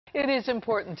It is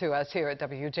important to us here at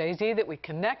WJZ that we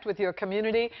connect with your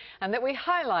community and that we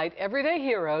highlight everyday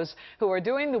heroes who are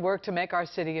doing the work to make our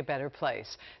city a better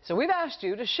place. So we've asked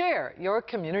you to share your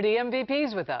community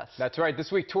MVPs with us. That's right.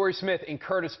 This week, Torrey Smith in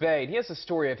Curtis Bay. He has a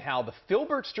story of how the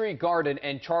Filbert Street Garden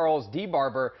and Charles D.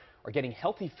 Barber are getting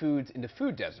healthy foods into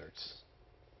food deserts.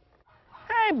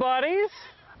 Hey, buddies.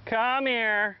 Come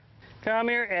here. Come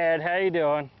here, Ed. How you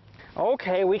doing?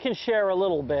 Okay, we can share a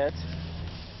little bit.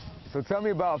 So tell me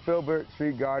about Filbert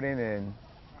Street Garden and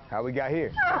how we got here.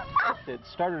 It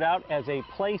started out as a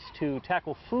place to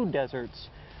tackle food deserts,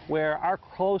 where our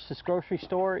closest grocery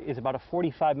store is about a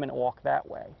 45-minute walk that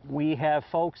way. We have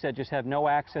folks that just have no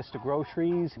access to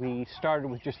groceries. We started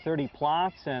with just 30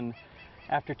 plots, and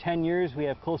after 10 years, we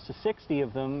have close to 60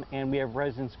 of them, and we have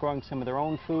residents growing some of their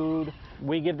own food.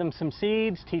 We give them some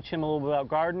seeds, teach them a little bit about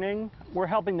gardening. We're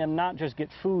helping them not just get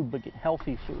food, but get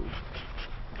healthy food.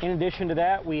 In addition to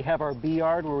that, we have our bee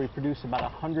yard where we produce about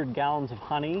 100 gallons of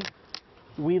honey.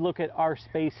 We look at our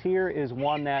space here as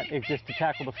one that exists to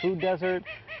tackle the food desert,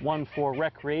 one for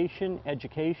recreation,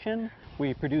 education.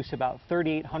 We produce about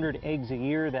 3,800 eggs a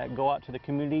year that go out to the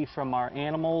community from our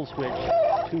animals, which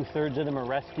 2/3 of them are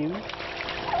rescued.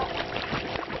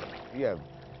 You have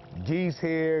geese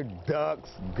here,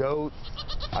 ducks, goats.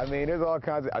 I mean, there's all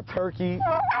kinds of, a turkey.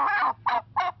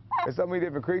 There's so many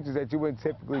different creatures that you wouldn't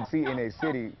typically see in a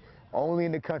city, only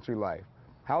in the country life.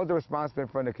 How has the response been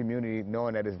from the community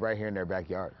knowing that it's right here in their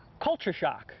backyard? Culture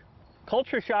shock.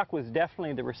 Culture shock was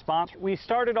definitely the response. We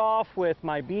started off with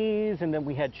my bees, and then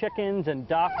we had chickens and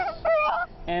ducks.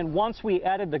 And once we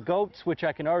added the goats, which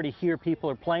I can already hear people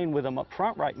are playing with them up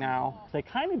front right now, they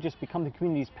kind of just become the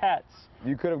community's pets.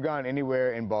 You could have gone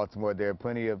anywhere in Baltimore. There are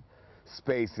plenty of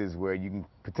spaces where you can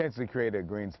potentially create a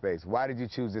green space. Why did you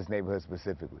choose this neighborhood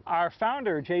specifically? Our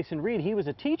founder, Jason Reed, he was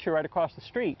a teacher right across the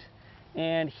street,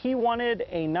 and he wanted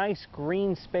a nice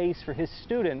green space for his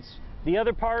students. The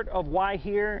other part of why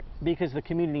here, because the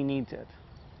community needs it.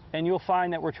 And you'll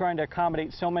find that we're trying to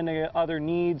accommodate so many other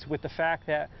needs with the fact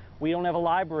that we don't have a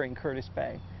library in Curtis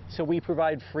Bay. So we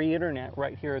provide free internet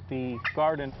right here at the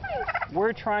garden.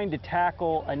 We're trying to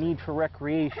tackle a need for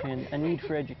recreation, a need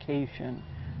for education.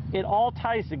 It all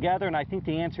ties together, and I think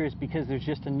the answer is because there's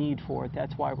just a need for it.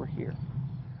 That's why we're here.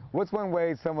 What's one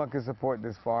way someone can support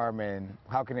this farm, and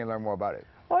how can they learn more about it?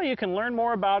 Well, you can learn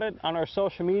more about it on our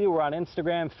social media. We're on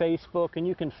Instagram, Facebook, and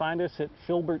you can find us at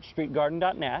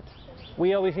filbertstreetgarden.net.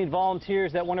 We always need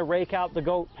volunteers that want to rake out the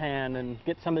goat pen and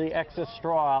get some of the excess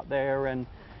straw out there and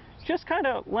just kind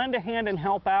of lend a hand and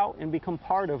help out and become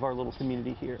part of our little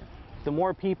community here. The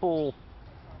more people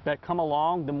that come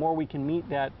along, the more we can meet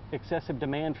that excessive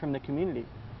demand from the community,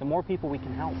 the more people we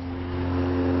can help.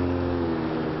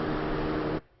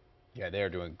 Yeah, they're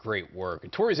doing great work.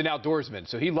 And Torrey's an outdoorsman,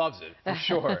 so he loves it, for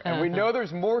sure. And we know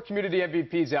there's more community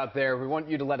MVPs out there. We want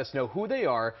you to let us know who they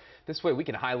are. This way we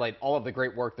can highlight all of the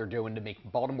great work they're doing to make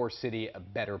Baltimore City a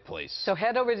better place. So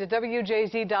head over to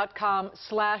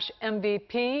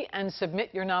WJZ.com/MVP and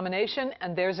submit your nomination.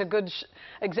 And there's a good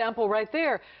example right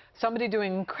there. Somebody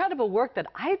doing incredible work that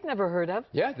I've never heard of.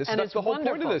 Yeah, that's the whole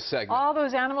point of this segment. All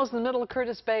those animals in the middle of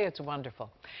Curtis Bay, it's wonderful.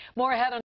 More ahead on